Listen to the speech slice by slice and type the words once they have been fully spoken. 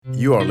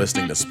You are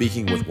listening to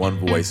Speaking with One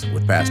Voice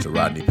with Pastor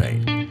Rodney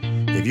Payne.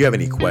 If you have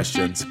any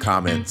questions,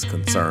 comments,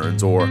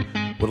 concerns, or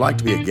would like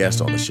to be a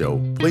guest on the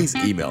show, please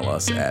email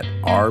us at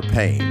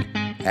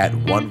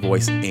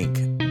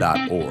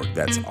rpayne@onevoiceinc.org.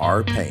 That's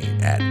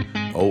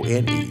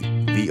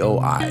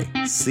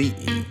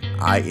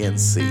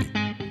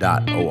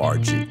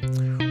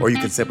rpayne@onevoiceinc.org. Or you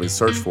can simply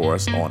search for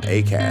us on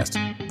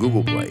Acast,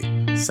 Google Play,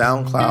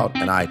 SoundCloud,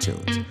 and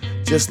iTunes.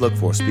 Just look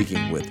for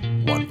Speaking with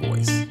One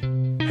Voice.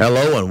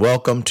 Hello and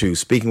welcome to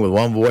Speaking with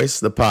One Voice,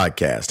 the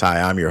podcast.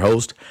 Hi, I'm your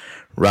host,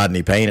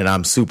 Rodney Payne, and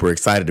I'm super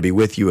excited to be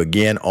with you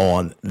again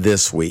on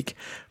this week.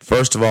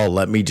 First of all,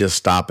 let me just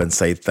stop and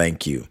say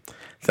thank you.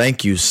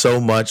 Thank you so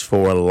much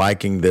for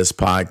liking this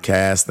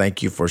podcast.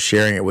 Thank you for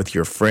sharing it with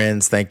your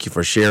friends. Thank you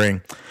for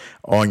sharing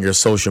on your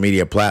social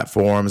media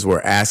platforms. We're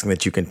asking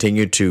that you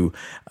continue to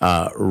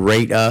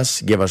rate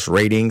us, give us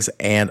ratings,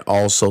 and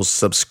also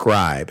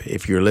subscribe.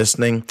 If you're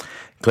listening,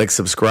 click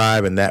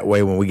subscribe, and that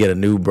way when we get a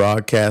new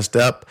broadcast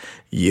up,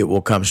 it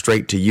will come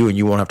straight to you, and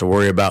you won't have to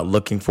worry about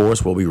looking for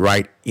us. We'll be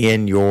right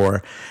in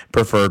your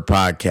preferred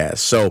podcast.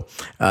 So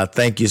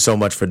thank you so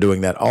much for doing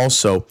that.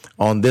 Also,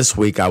 on this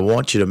week, I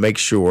want you to make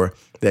sure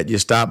that you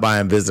stop by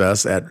and visit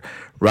us at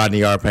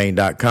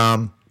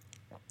rodneyrpayne.com.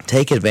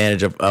 Take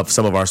advantage of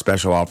some of our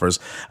special offers.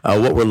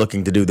 What we're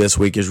looking to do this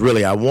week is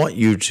really, I want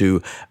you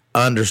to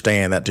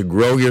understand that to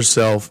grow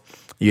yourself,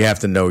 you have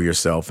to know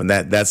yourself, and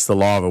that's the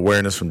law of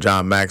awareness from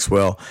John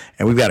Maxwell.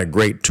 And we've got a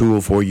great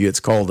tool for you. It's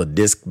called the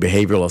DISC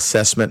Behavioral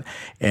Assessment.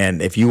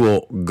 And if you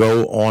will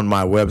go on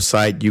my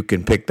website, you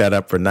can pick that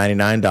up for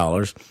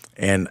 $99,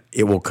 and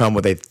it will come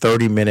with a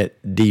 30-minute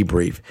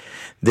debrief.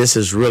 This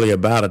is really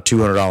about a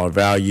 $200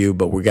 value,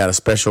 but we got a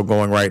special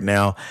going right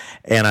now,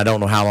 and I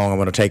don't know how long I'm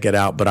going to take it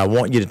out, but I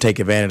want you to take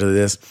advantage of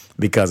this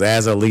because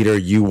as a leader,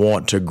 you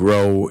want to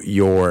grow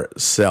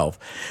yourself.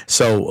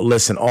 So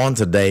listen, on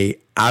today,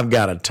 I've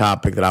got a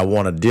topic that I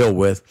want to deal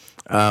with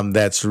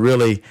that's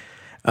really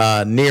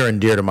near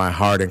and dear to my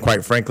heart, and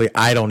quite frankly,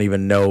 I don't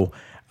even know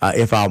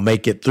if I'll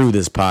make it through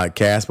this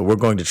podcast, but we're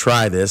going to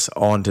try this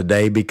on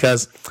today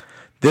because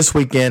this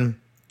weekend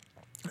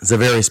is a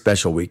very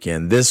special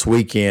weekend. This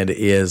weekend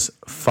is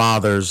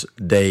Father's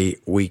Day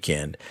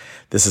weekend.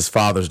 This is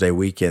Father's Day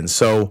weekend.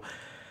 So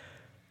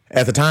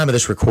at the time of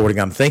this recording,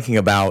 I'm thinking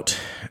about,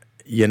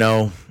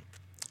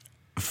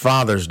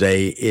 Father's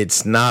Day.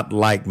 It's not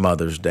like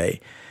Mother's Day.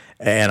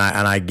 And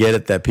I get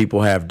it that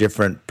people have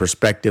different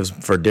perspectives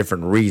for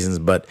different reasons,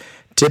 but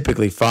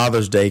typically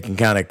Father's Day can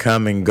kind of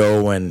come and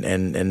go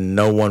and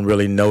no one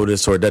really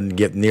notice, or it doesn't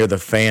get near the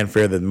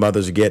fanfare that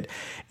mothers get.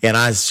 And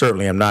I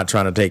certainly am not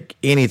trying to take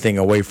anything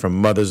away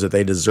from mothers that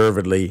they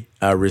deservedly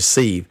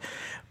receive.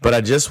 But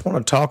I just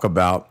want to talk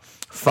about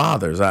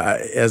fathers.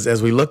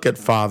 As we look at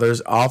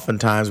fathers,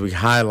 oftentimes we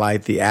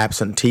highlight the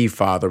absentee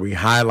father. We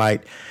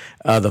highlight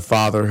the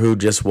father who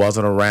just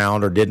wasn't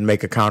around or didn't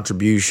make a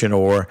contribution,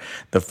 or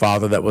the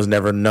father that was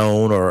never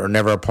known or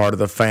never a part of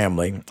the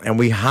family. And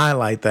we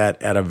highlight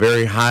that at a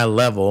very high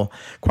level,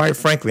 quite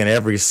frankly, in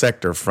every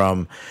sector,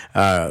 from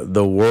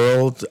the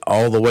world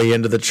all the way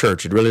into the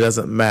church. It really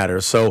doesn't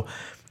matter. So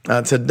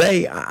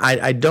today,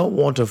 I don't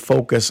want to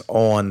focus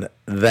on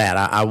that.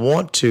 I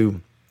want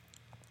to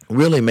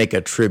really make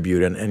a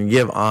tribute and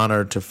give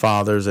honor to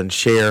fathers and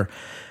share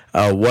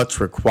what's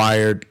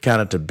required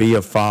kind of to be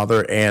a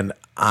father. And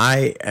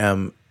I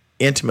am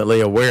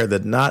intimately aware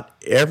that not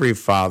every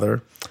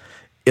father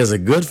is a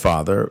good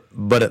father,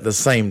 but at the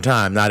same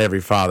time, not every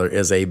father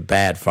is a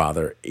bad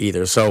father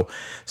either. So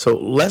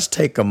let's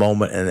take a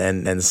moment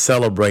and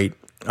celebrate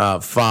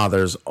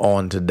fathers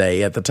on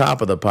today. At the top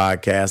of the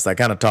podcast, I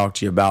kind of talked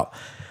to you about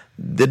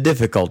the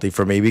difficulty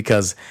for me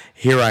because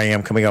here I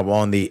am coming up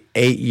on the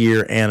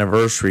 8-year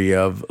anniversary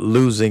of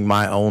losing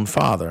my own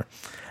father,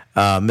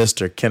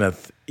 Mr.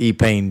 Kenneth E.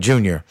 Payne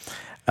Jr.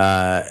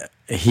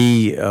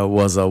 He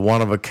was a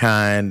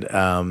one-of-a-kind.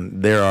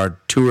 There are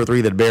 2 or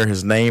 3 that bear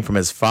his name from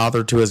his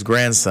father to his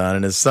grandson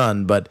and his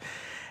son, but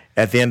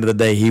at the end of the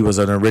day, he was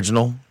an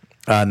original,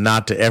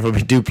 not to ever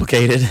be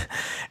duplicated.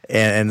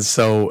 And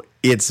so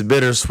it's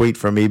bittersweet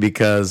for me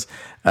because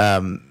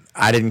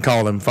I didn't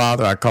call him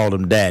father, I called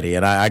him daddy.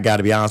 And I got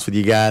to be honest with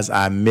you guys,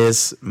 I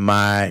miss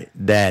my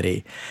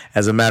daddy.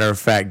 As a matter of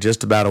fact,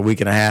 just about a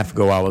week and a half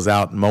ago, I was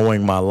out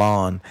mowing my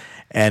lawn.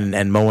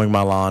 And mowing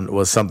my lawn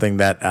was something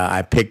that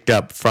I picked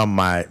up from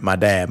my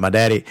dad. My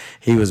daddy,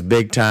 he was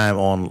big time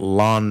on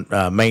lawn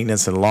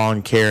maintenance and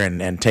lawn care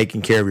and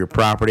taking care of your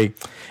property.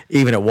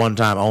 Even at one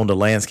time owned a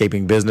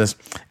landscaping business.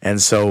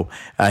 And so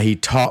he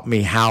taught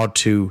me how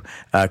to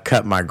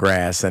cut my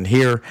grass. And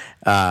here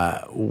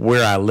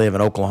where I live in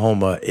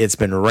Oklahoma, it's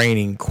been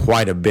raining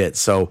quite a bit.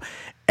 So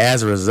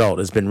as a result,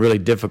 it's been really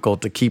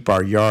difficult to keep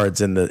our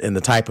yards in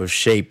the type of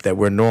shape that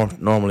we're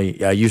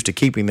normally used to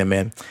keeping them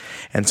in.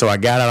 And so I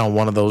got out on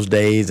one of those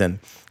days, and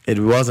it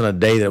wasn't a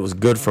day that was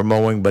good for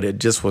mowing, but it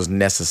just was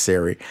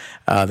necessary.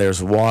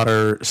 There's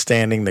water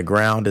standing, the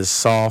ground is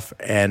soft,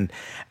 and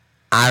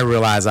I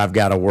realize I've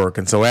got to work.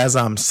 And so as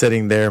I'm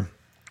sitting there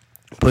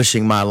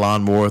pushing my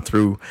lawnmower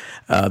through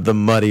the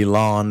muddy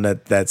lawn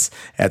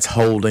that's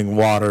holding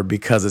water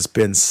because it's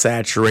been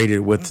saturated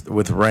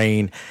with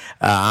rain.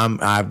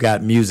 I've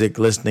got music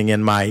listening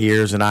in my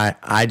ears, and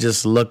I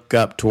just look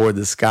up toward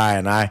the sky,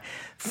 and I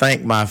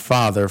thank my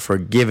Father for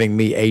giving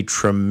me a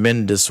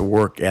tremendous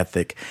work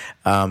ethic.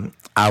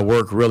 I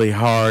work really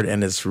hard,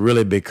 and it's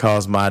really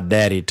because my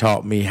daddy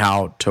taught me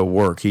how to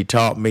work. He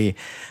taught me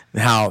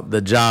how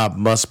the job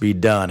must be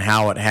done,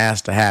 how it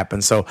has to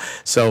happen. So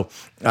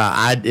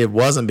it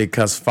wasn't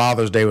because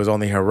Father's Day was on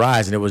the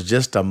horizon. It was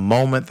just a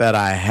moment that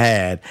I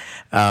had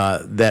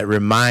that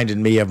reminded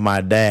me of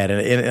my dad.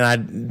 And I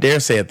dare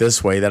say it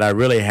this way, that I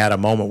really had a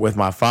moment with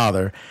my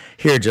father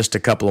here just a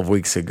couple of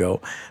weeks ago.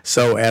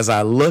 So as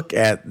I look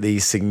at the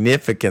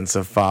significance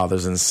of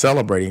fathers and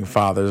celebrating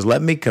fathers,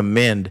 let me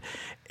commend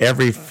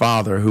every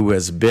father who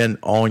has been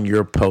on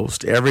your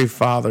post, every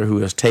father who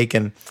has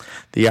taken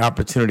the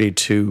opportunity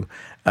to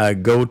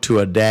go to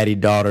a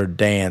daddy-daughter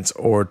dance,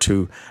 or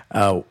to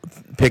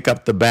pick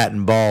up the bat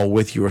and ball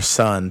with your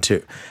son,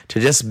 to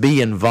just be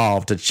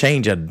involved, to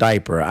change a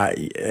diaper,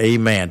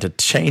 amen, to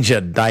change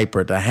a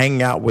diaper, to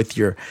hang out with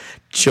your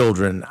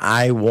children.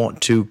 I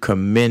want to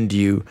commend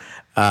you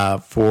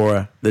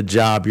for the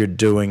job you're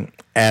doing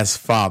as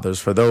fathers,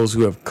 for those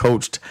who have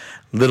coached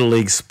Little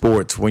League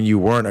sports when you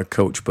weren't a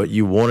coach, but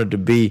you wanted to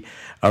be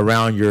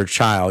around your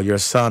child, your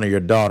son or your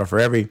daughter. For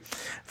every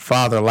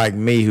father like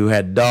me who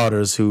had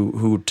daughters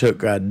who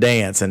took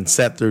dance and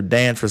sat through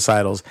dance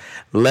recitals,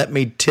 let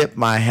me tip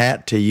my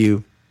hat to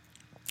you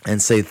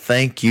and say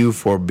thank you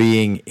for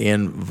being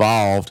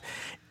involved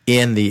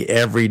in the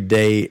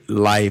everyday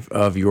life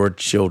of your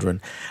children.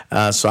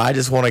 So I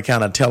just want to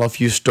kind of tell a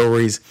few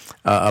stories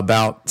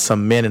about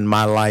some men in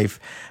my life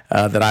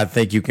that I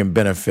think you can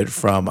benefit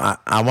from.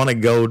 I want to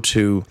go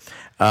to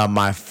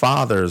my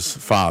father's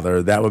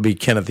father. That would be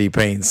Kenneth E.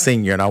 Payne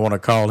Sr., and I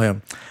call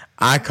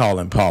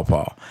him Paw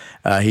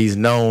Paw. He's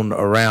known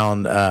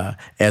around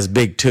as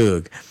Big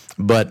Tug.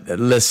 But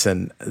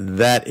listen,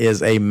 that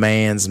is a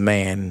man's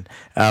man.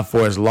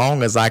 For as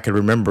long as I could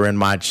remember in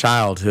my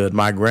childhood,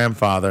 my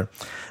grandfather,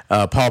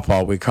 Paw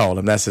Paw, we called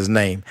him, that's his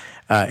name,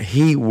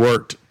 he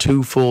worked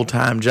 2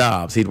 full-time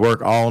jobs. He'd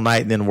work all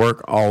night and then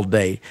work all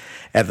day.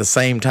 At the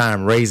same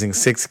time, raising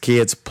 6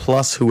 kids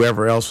plus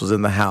whoever else was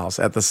in the house.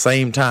 At the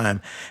same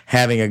time,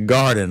 having a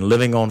garden,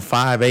 living on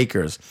 5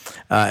 acres.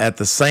 At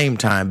the same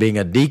time, being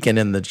a deacon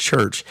in the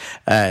church,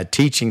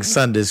 teaching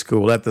Sunday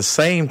school. At the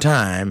same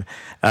time,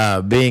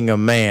 being a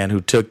man who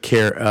took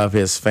care of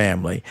his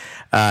family.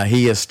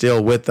 He is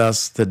still with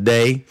us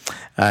today.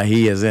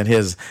 He is in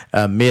his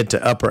mid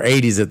to upper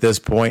 80s at this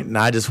point, and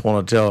I just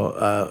want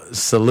to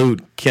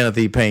salute Kenneth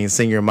E. Payne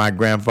Sr., my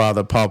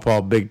grandfather, Paw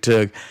Paw Big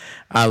Tug.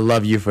 I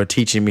love you for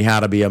teaching me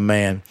how to be a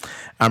man.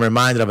 I'm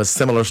reminded of a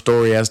similar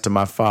story as to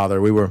my father.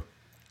 We were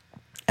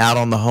out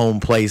on the home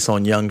place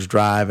on Young's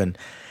Drive,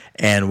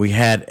 and we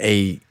had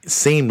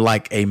seemed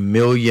like 1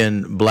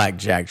 million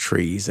blackjack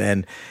trees.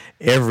 And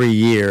every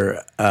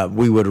year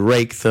we would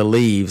rake the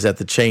leaves at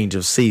the change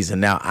of season.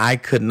 Now, I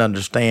couldn't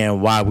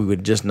understand why we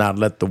would just not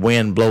let the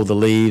wind blow the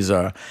leaves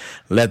or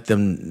let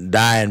them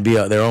die and be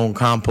their own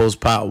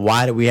compost pile.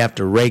 Why do we have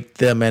to rake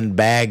them and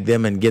bag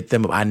them and get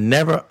them? I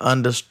never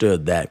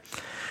understood that.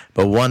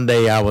 But one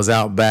day I was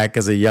out back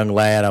as a young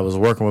lad. I was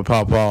working with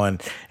Paw Paw,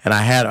 and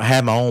I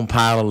had my own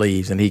pile of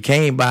leaves. And he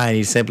came by and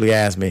he simply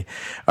asked me,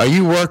 "Are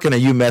you working or are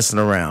you messing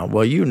around?"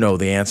 Well, you know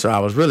the answer. I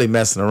was really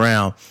messing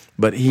around.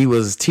 But he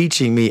was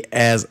teaching me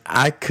as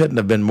I couldn't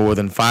have been more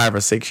than 5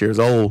 or 6 years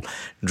old,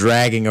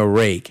 dragging a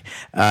rake.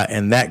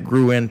 And that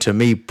grew into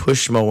me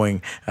push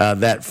mowing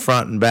that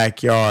front and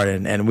backyard.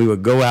 And we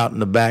would go out in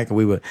the back, and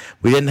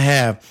we didn't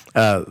have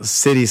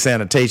city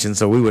sanitation,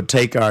 so we would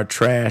take our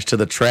trash to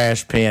the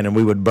trash bin and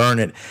we would burn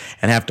it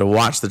and have to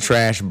watch the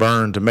trash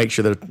burn to make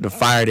sure that the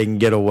fire didn't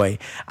get away.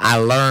 I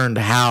learned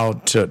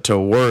how to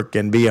work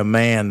and be a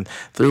man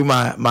through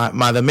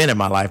the men in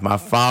my life, my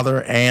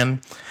father and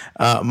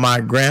my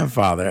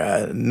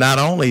grandfather. Not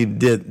only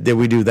did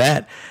we do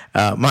that,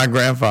 my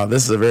grandfather,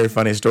 this is a very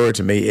funny story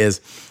to me, is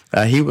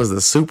he was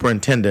the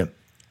superintendent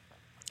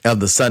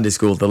of the Sunday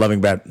school at the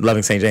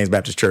Loving St. James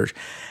Baptist Church.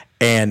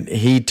 And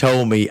he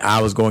told me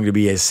I was going to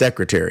be a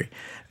secretary.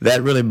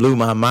 That really blew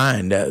my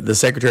mind. The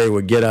secretary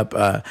would get up,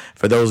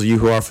 for those of you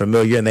who are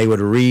familiar, and they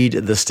would read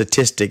the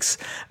statistics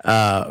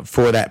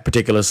for that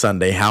particular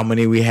Sunday. How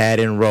many we had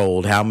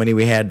enrolled, how many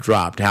we had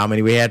dropped, how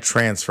many we had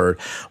transferred,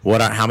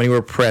 how many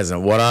were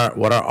present, what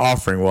our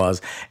offering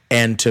was.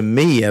 And to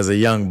me, as a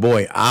young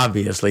boy,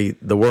 obviously,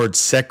 the word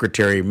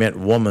secretary meant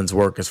woman's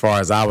work as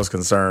far as I was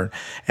concerned.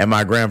 And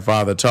my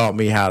grandfather taught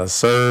me how to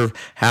serve,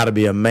 how to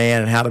be a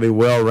man, and how to be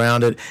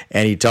well-rounded.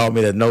 And he taught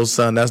me that, no,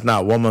 son, that's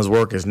not woman's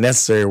work. It's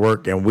necessary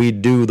work, and we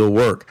do the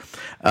work.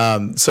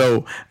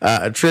 So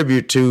a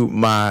tribute to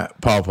my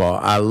Paw Paw.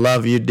 I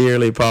love you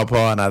dearly, Paw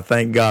Paw, and I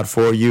thank God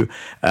for you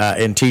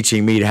in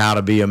teaching me how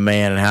to be a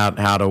man and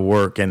how to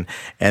work. And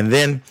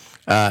then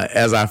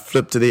as I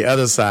flip to the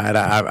other side,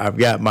 I've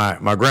got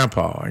my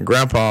grandpa and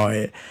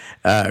grandpa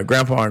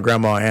and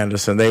Grandma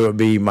Anderson. They would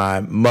be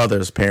my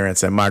mother's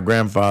parents, and my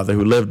grandfather,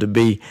 who lived to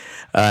be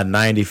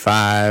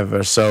 95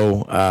 or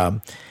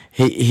so.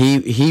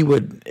 He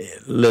would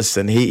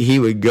listen. He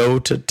would go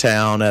to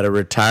town at a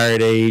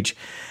retired age.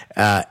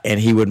 And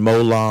he would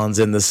mow lawns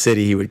in the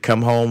city. He would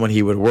come home and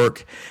he would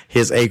work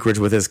his acreage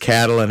with his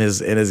cattle and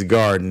his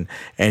garden.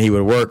 And he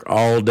would work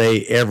all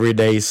day, every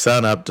day,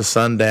 sun up to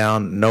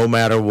sundown, no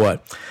matter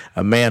what.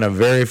 A man of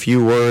very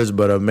few words,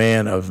 but a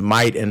man of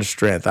might and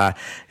strength. A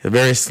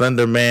very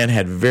slender man,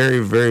 had very,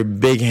 very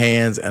big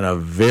hands and a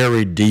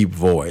very deep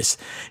voice.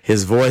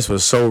 His voice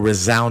was so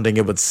resounding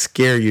it would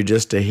scare you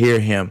just to hear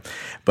him.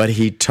 But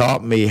he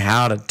taught me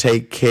how to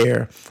take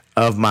care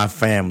of my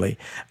family.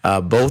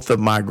 Both of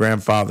my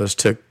grandfathers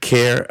took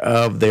care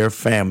of their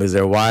families,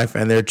 their wife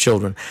and their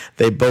children.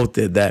 They both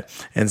did that.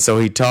 And so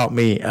he taught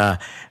me,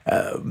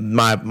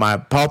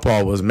 my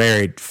pawpaw was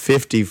married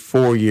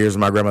 54 years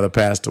when my grandmother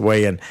passed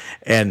away,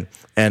 and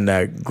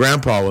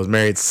grandpa was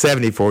married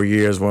 74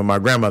 years when my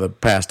grandmother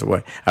passed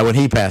away, when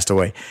he passed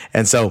away.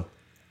 And so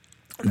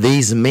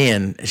these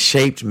men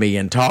shaped me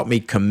and taught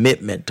me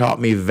commitment, taught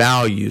me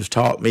values,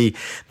 taught me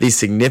the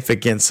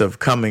significance of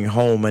coming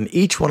home. And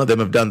each one of them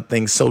have done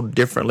things so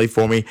differently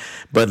for me,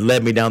 but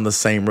led me down the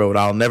same road.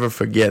 I'll never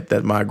forget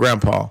that my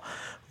grandpa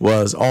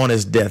was on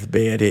his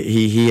deathbed.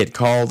 He had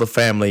called the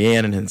family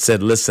in and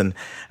said, listen,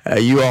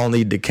 you all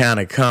need to kind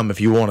of come if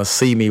you want to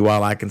see me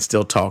while I can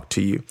still talk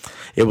to you.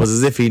 It was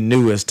as if he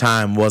knew his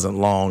time wasn't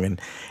long.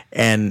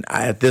 And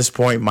at this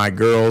point, my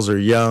girls are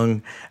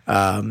young,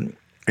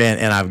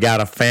 and I've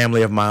got a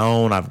family of my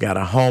own. I've got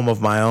a home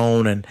of my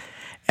own. And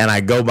I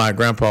go by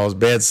Grandpa's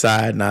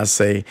bedside and I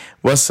say,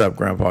 what's up,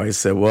 Grandpa? He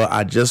said, well,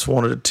 I just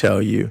wanted to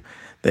tell you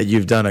that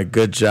you've done a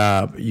good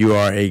job. You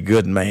are a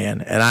good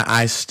man. And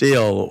I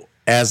still,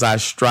 as I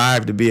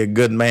strive to be a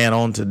good man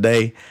on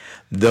today,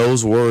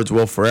 those words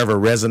will forever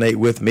resonate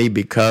with me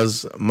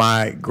because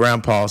my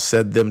grandpa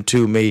said them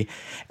to me.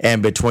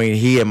 And between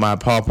he and my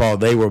pawpaw,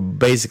 they were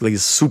basically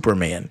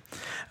supermen.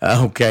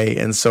 Okay,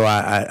 and so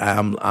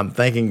I'm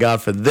thanking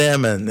God for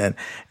them, and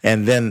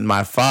then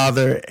my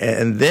father,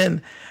 and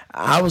then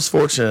I was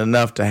fortunate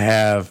enough to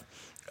have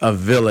a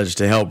village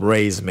to help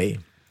raise me.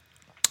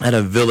 And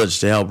a village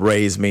to help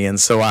raise me, and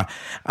so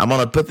I'm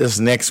going to put this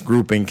next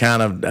grouping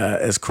kind of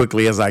as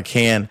quickly as I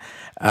can.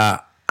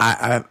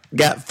 I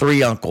got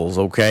three uncles.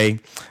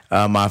 Okay,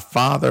 my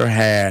father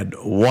had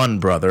one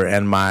brother,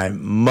 and my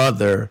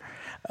mother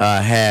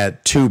has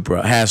two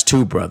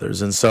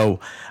brothers, and so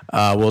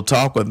we'll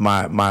talk with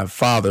my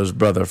father's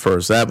brother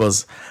first. That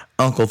was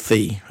Uncle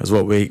Thee, is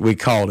what we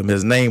called him.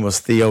 His name was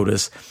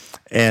Theotis,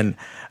 and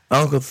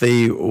Uncle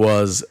Thee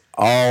was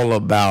all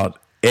about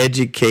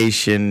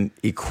education,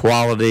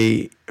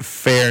 equality,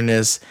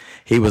 fairness.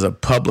 He was a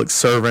public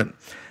servant,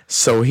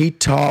 so he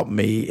taught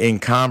me in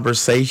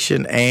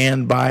conversation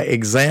and by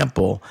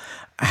example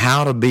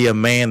how to be a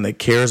man that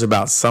cares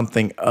about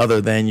something other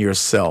than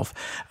yourself.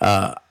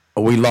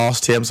 We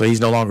lost him, so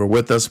he's no longer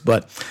with us,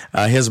 but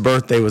his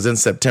birthday was in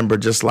September,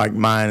 just like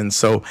mine, and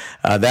so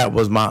that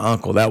was my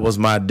uncle. That was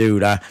my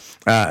dude.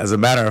 As a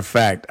matter of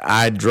fact,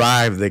 I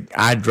drive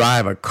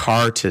a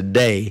car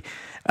today.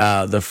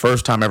 The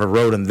first time I ever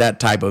rode in that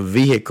type of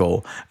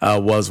vehicle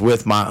was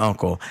with my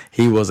uncle.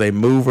 He was a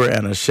mover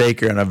and a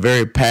shaker and a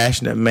very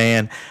passionate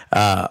man,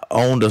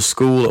 owned a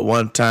school at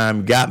one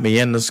time, got me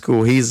into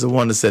school. He's the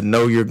one that said,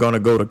 no, you're going to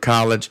go to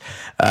college.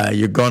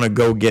 You're going to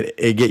go get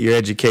your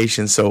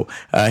education. So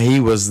he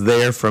was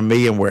there for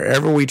me. And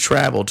wherever we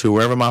traveled to,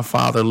 wherever my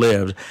father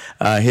lived,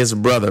 his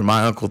brother,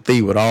 my Uncle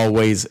Thee, would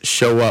always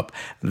show up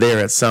there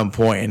at some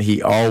point. And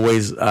he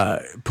always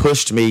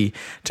pushed me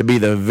to be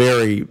the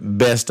very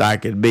best I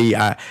could be.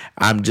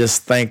 I'm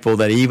just thankful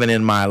that even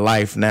in my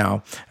life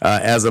now,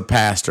 as a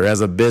pastor,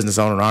 as a business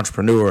owner, an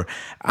entrepreneur,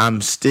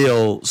 I'm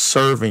still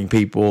serving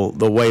people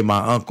the way my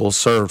uncle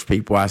served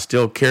people. I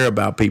still care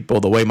about people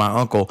the way my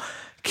uncle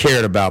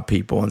cared about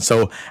people. And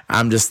so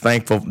I'm just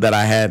thankful that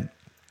I had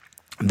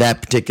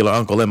that particular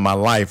uncle in my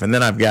life. And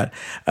then I've got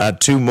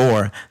two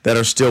more that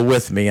are still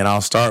with me, and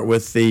I'll start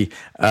with the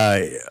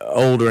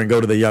older and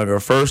go to the younger.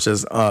 First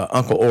is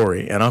Uncle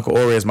Ori, and Uncle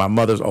Ori is my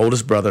mother's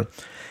oldest brother,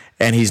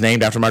 and he's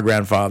named after my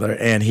grandfather,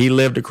 and he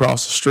lived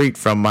across the street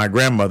from my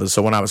grandmother.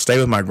 So when I would stay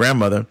with my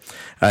grandmother,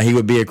 he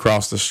would be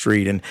across the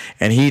street,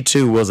 and he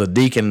too was a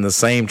deacon in the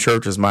same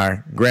church as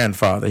my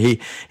grandfather.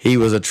 He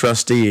was a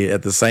trustee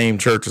at the same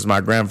church as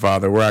my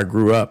grandfather where I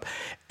grew up.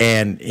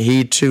 And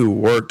he, too,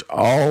 worked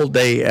all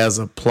day as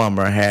a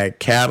plumber, had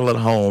cattle at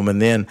home,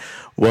 and then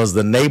was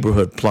the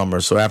neighborhood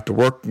plumber. So after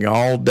working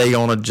all day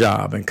on a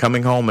job and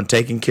coming home and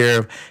taking care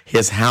of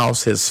his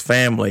house, his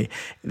family,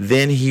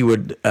 then he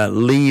would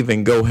leave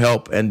and go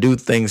help and do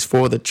things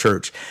for the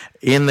church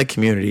in the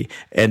community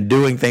and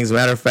doing things. As a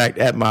matter of fact,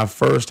 at my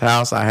first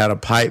house, I had a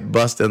pipe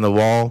bust in the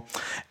wall.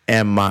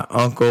 and my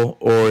uncle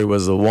Ori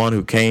was the one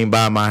who came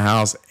by my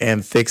house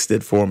and fixed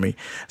it for me.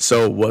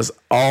 So was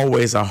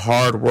always a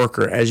hard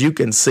worker. As you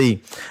can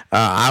see,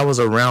 I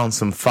was around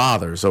some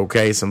fathers,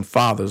 okay? Some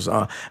fathers.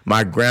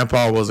 My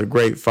grandpa was a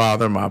great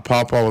father. My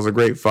papa was a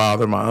great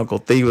father. My Uncle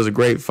Thee was a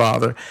great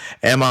father.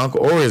 And my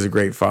Uncle Ori is a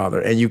great father.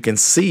 And you can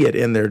see it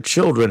in their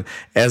children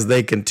as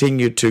they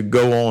continue to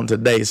go on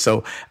today.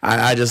 So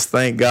I just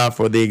thank God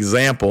for the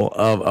example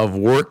of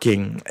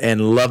working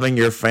and loving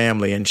your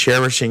family and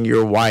cherishing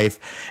your wife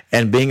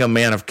and being a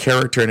man of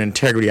character and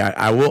integrity.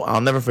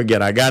 I'll never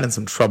forget, I got in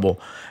some trouble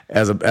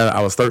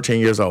I was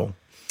 13 years old,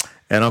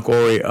 and Uncle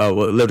Ori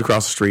lived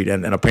across the street,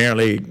 and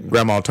apparently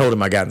Grandma told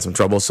him I got in some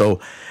trouble. So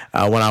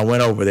when I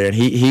went over there, and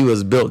he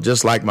was built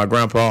just like my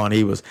grandpa, and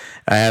he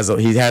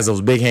has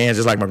those big hands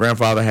just like my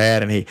grandfather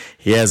had, and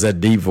he has that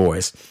deep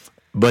voice.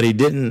 But he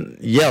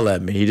didn't yell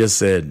at me. He just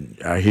said,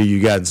 "I hear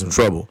you got in some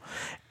trouble,"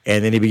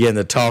 and then he began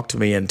to talk to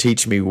me and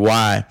teach me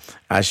why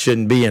I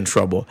shouldn't be in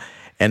trouble.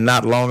 And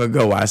not long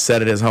ago, I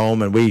sat at his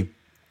home, and we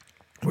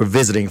were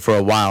visiting for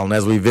a while, and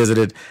as we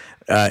visited,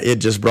 it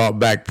just brought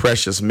back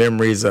precious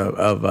memories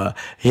of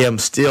him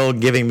still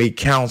giving me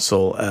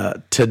counsel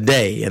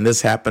today. And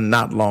this happened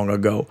not long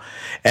ago.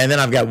 And then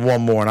I've got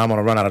one more, and I'm going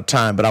to run out of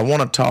time. But I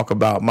want to talk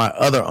about my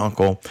other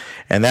uncle,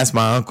 and that's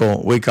my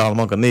uncle. We call him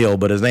Uncle Neil,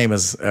 but his name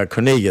is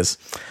Cornelius.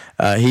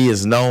 He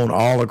is known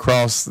all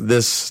across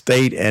this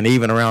state and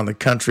even around the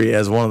country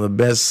as one of the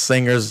best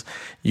singers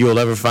you'll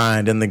ever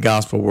find in the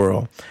gospel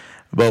world.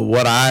 But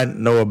what I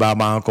know about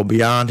my uncle,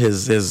 beyond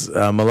his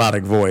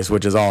melodic voice,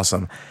 which is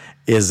awesome,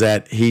 is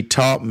that he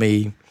taught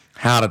me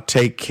how to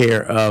take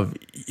care of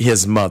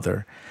his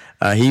mother.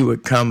 He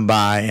would come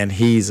by, and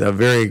he's a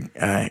very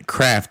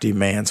crafty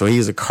man. So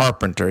he's a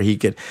carpenter. He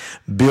could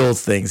build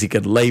things. He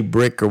could lay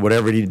brick or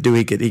whatever he'd do.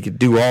 He could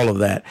do all of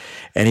that.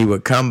 And he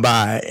would come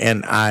by,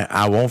 and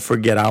I won't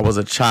forget, I was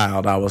a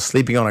child. I was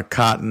sleeping on a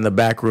cot in the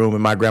back room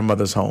in my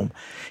grandmother's home.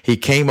 He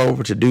came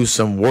over to do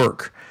some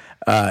work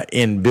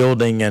in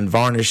building and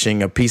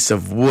varnishing a piece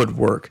of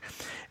woodwork.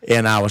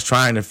 And I was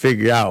trying to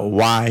figure out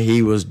why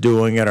he was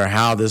doing it or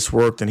how this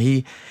worked. And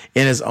he,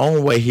 in his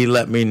own way, he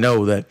let me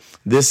know that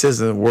this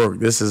isn't work.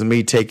 This is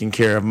me taking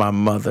care of my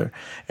mother.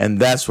 And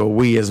that's what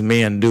we as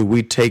men do.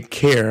 We take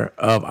care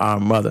of our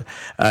mother.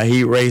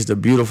 He raised a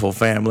beautiful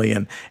family,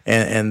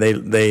 and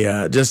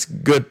they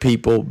just good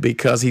people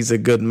because he's a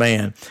good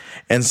man.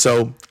 And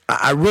so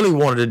I really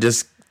wanted to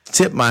just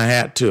tip my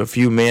hat to a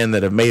few men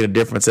that have made a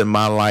difference in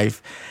my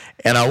life.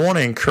 And I want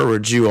to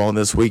encourage you on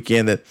this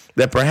weekend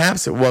that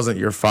perhaps it wasn't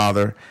your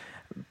father.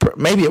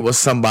 Maybe it was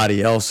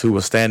somebody else who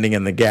was standing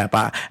in the gap.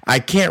 I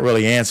can't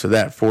really answer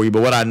that for you.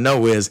 But what I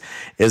know is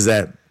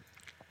that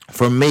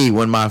for me,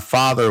 when my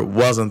father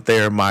wasn't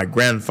there, my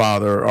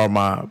grandfather or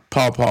my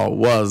pawpaw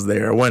was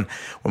there. When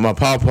my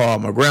pawpaw or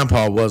my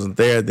grandpa wasn't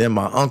there, then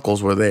my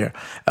uncles were there.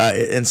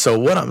 And so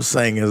what I'm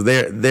saying is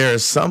there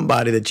is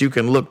somebody that you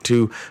can look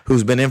to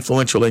who's been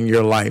influential in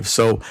your life.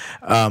 So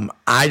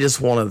I just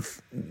want to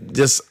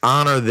just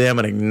honor them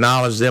and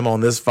acknowledge them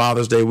on this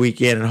Father's Day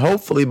weekend. And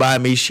hopefully by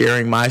me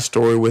sharing my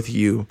story with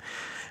you,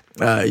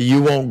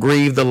 you won't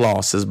grieve the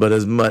losses, but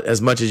as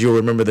much as you'll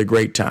remember the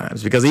great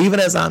times. Because even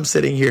as I'm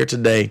sitting here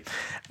today,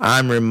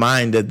 I'm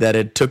reminded that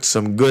it took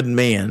some good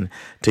men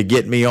to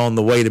get me on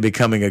the way to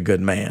becoming a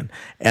good man.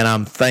 And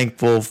I'm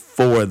thankful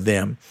for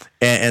them.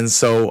 And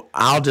so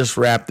I'll just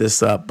wrap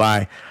this up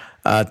by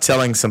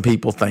telling some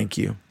people thank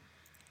you.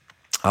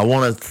 I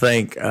want to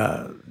thank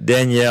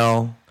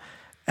Danielle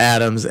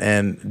Adams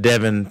and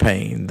Devin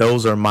Payne.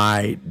 Those are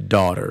my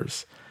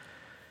daughters.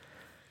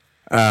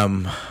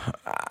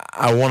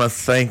 I want to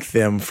thank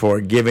them for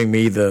giving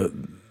me my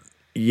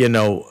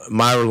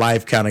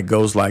life kind of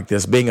goes like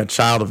this. Being a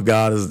child of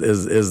God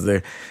is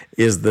the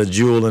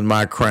jewel in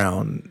my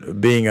crown.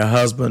 Being a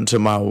husband to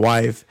my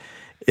wife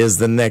is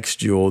the next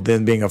jewel.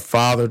 Then being a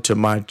father to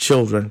my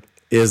children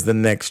is the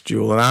next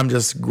jewel. And I'm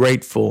just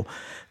grateful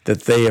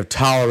that they have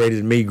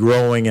tolerated me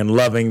growing and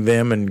loving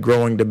them and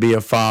growing to be a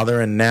father.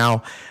 And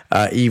now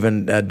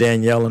even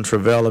Danielle and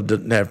Travell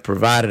have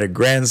provided a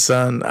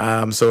grandson.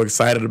 I'm so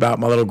excited about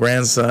my little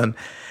grandson.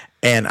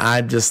 And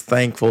I'm just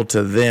thankful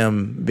to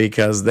them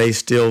because they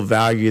still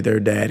value their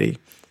daddy.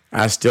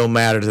 I still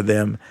matter to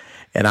them.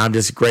 And I'm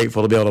just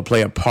grateful to be able to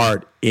play a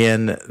part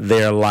in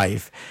their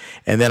life.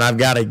 And then I've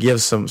got to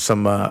give some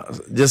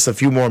just a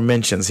few more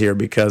mentions here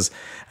because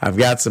I've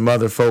got some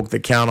other folk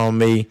that count on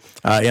me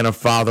in a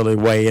fatherly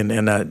way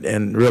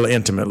and really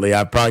intimately.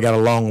 I've probably got a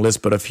long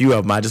list, but a few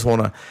of them. I just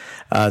want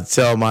to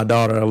tell my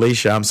daughter,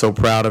 Alicia, I'm so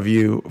proud of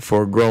you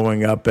for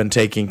growing up and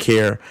taking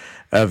care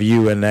of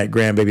you and that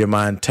grandbaby of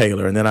mine,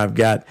 Taylor. And then I've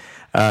got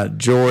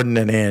Jordan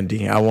and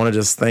Andy. I want to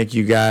just thank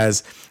you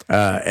guys.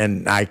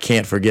 And I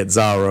can't forget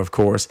Zara, of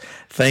course.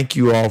 Thank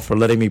you all for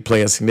letting me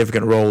play a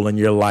significant role in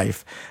your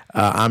life.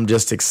 I'm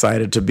just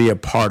excited to be a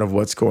part of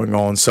what's going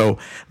on. So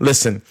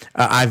listen,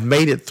 I've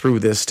made it through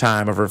this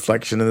time of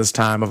reflection and this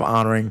time of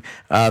honoring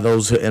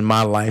those in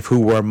my life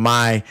who were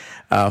my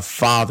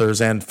fathers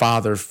and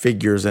father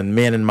figures and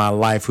men in my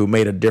life who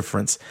made a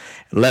difference.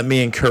 Let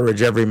me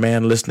encourage every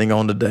man listening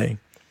on today.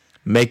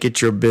 make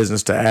it your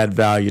business to add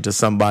value to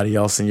somebody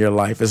else in your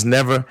life. It's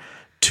never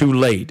too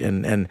late.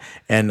 And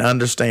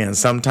understand,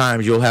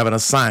 sometimes you'll have an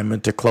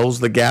assignment to close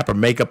the gap or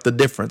make up the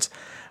difference.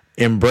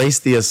 Embrace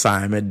the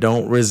assignment.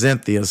 Don't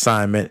resent the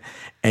assignment,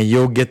 and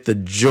you'll get the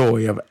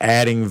joy of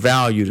adding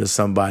value to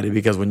somebody,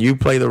 because when you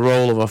play the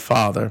role of a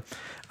father,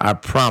 I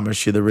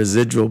promise you the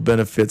residual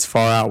benefits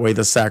far outweigh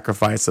the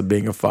sacrifice of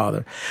being a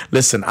father.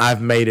 Listen,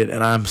 I've made it,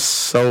 and I'm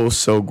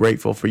so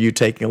grateful for you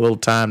taking a little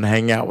time to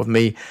hang out with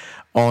me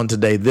on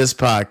today. This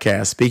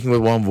podcast, Speaking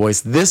with One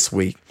Voice, this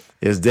week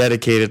is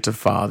dedicated to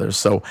fathers.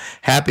 So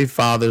happy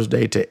Father's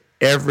Day to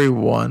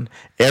everyone,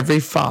 every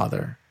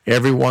father,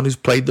 everyone who's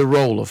played the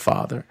role of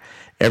father,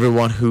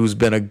 everyone who's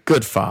been a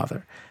good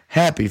father.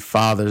 Happy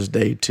Father's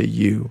Day to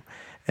you,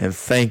 and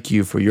thank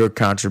you for your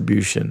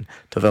contribution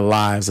to the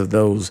lives of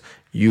those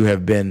you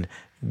have been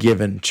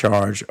given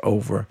charge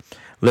over.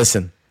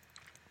 Listen,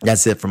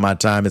 that's it for my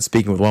time at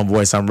Speaking with One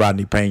Voice. I'm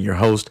Rodney Payne, your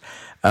host.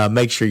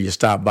 Make sure you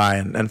stop by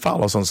and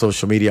follow us on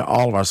social media.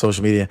 All of our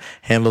social media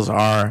handles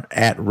are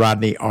at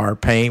Rodney R.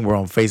 Payne. We're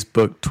on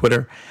Facebook,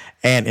 Twitter,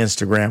 and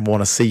Instagram.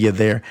 Want to see you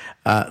there.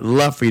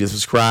 Love for you to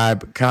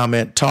subscribe,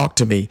 comment, talk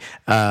to me.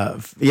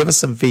 Give us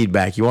some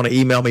feedback. You want to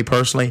email me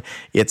personally?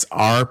 It's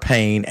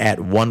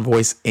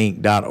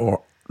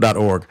rpayne@onevoiceinc.org.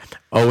 OneVoiceinc.org.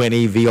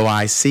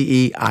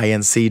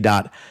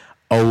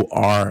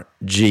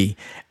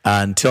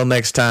 Until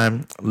next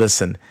time,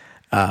 listen,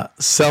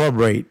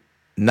 celebrate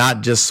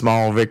not just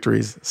small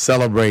victories,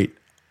 celebrate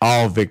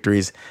all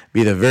victories.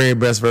 Be the very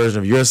best version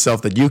of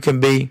yourself that you can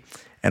be,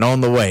 and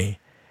on the way,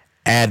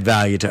 add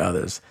value to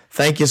others.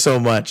 Thank you so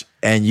much,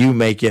 and you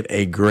make it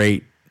a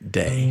great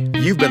day.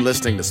 You've been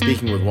listening to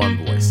Speaking with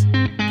One Voice.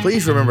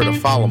 Please remember to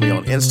follow me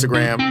on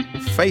Instagram,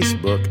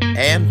 Facebook,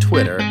 and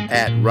Twitter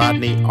at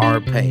Rodney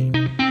R. Payne.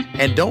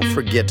 And don't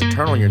forget to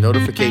turn on your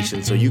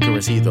notifications so you can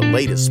receive the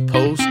latest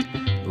posts,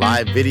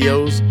 live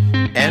videos,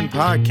 and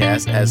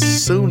podcasts as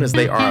soon as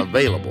they are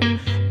available.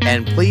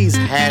 And please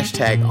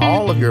hashtag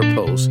all of your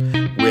posts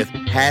with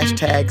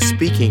hashtag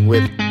Speaking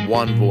with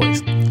One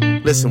Voice.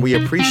 Listen, we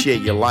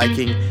appreciate you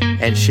liking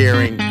and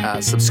sharing,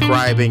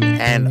 subscribing,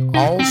 and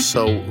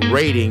also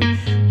rating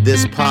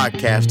this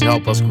podcast to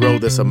help us grow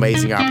this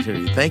amazing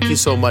opportunity. Thank you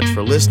so much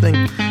for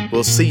listening.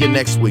 We'll see you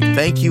next week.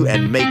 Thank you,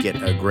 and make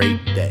it a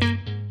great day.